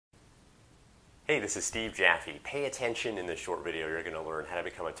Hey, this is Steve Jaffe. Pay attention in this short video. You're going to learn how to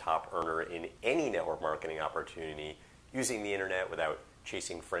become a top earner in any network marketing opportunity using the internet without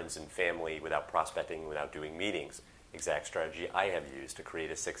chasing friends and family, without prospecting, without doing meetings. Exact strategy I have used to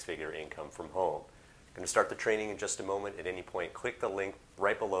create a six-figure income from home. I'm going to start the training in just a moment. At any point, click the link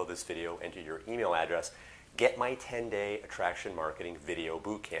right below this video, enter your email address, get my 10-day attraction marketing video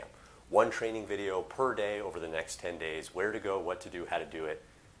bootcamp. One training video per day over the next 10 days, where to go, what to do, how to do it,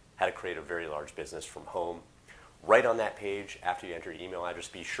 how to create a very large business from home. Right on that page, after you enter your email address,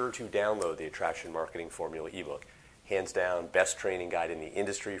 be sure to download the Attraction Marketing Formula ebook. Hands down, best training guide in the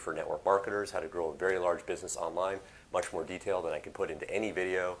industry for network marketers, how to grow a very large business online, much more detail than I can put into any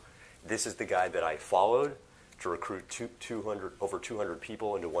video. This is the guide that I followed to recruit over 200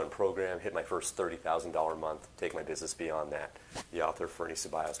 people into one program, hit my first $30,000 a month, take my business beyond that. The author, Fernie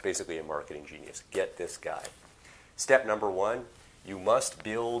Ceballos, basically a marketing genius. Get this guide. Step number one, you must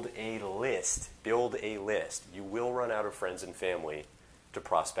build a list. Build a list. You will run out of friends and family to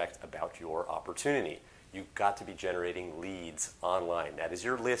prospect about your opportunity. You've got to be generating leads online. That is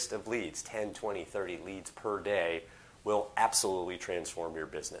your list of leads. 10, 20, 30 leads per day will absolutely transform your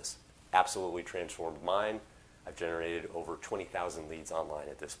business. Absolutely transformed mine. I've generated over 20,000 leads online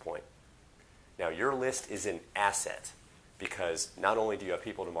at this point. Now, your list is an asset because not only do you have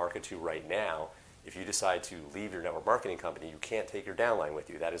people to market to right now, if you decide to leave your network marketing company, you can't take your downline with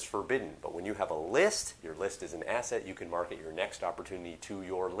you. That is forbidden. But when you have a list, your list is an asset. You can market your next opportunity to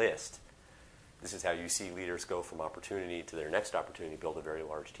your list. This is how you see leaders go from opportunity to their next opportunity, build a very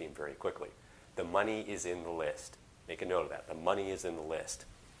large team very quickly. The money is in the list. Make a note of that. The money is in the list.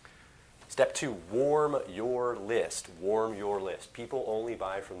 Step two, warm your list. Warm your list. People only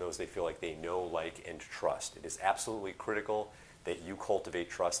buy from those they feel like they know, like, and trust. It is absolutely critical that you cultivate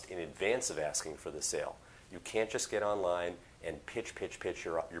trust in advance of asking for the sale. You can't just get online and pitch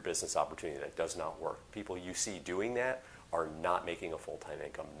your business opportunity. That does not work. People you see doing that are not making a full-time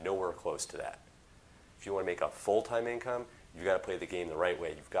income. Nowhere close to that. If you want to make a full-time income, you've got to play the game the right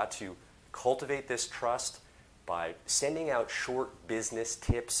way. You've got to cultivate this trust by sending out short business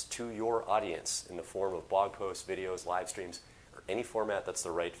tips to your audience in the form of blog posts, videos, live streams, or any format that's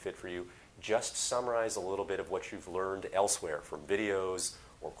the right fit for you. Just summarize a little bit of what you've learned elsewhere from videos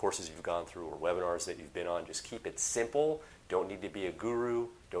or courses you've gone through or webinars that you've been on. Just keep it simple. Don't need to be a guru.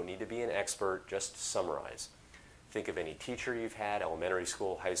 Don't need to be an expert. Just summarize. Think of any teacher you've had, elementary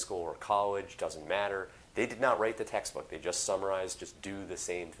school, high school, or college. Doesn't matter. They did not write the textbook. They just summarized. Just do the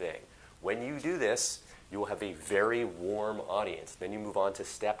same thing. When you do this, you will have a very warm audience. Then you move on to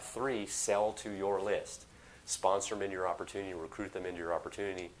step three, sell to your list. Sponsor them into your opportunity, recruit them into your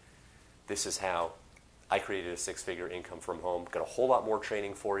opportunity. This is how I created a six-figure income from home. Got a whole lot more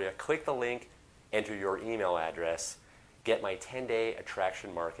training for you. Click the link, enter your email address, get my 10-day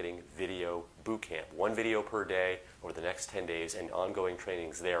attraction marketing video bootcamp. One video per day over the next 10 days and ongoing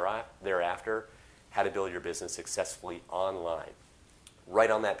trainings thereafter, how to build your business successfully online.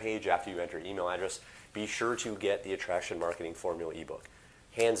 Right on that page after you enter your email address, be sure to get the Attraction Marketing Formula ebook.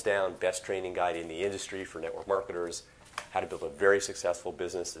 Hands down, best training guide in the industry for network marketers. How to build a very successful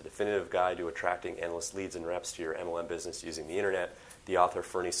business, the definitive guide to attracting endless leads and reps to your MLM business using the internet. The author,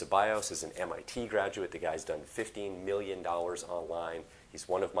 Fernie Ceballos, is an MIT graduate. The guy's done $15 million online. He's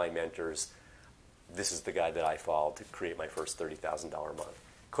one of my mentors. This is the guide that I followed to create my first $30,000 a month.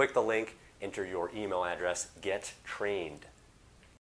 Click the link, enter your email address, get trained.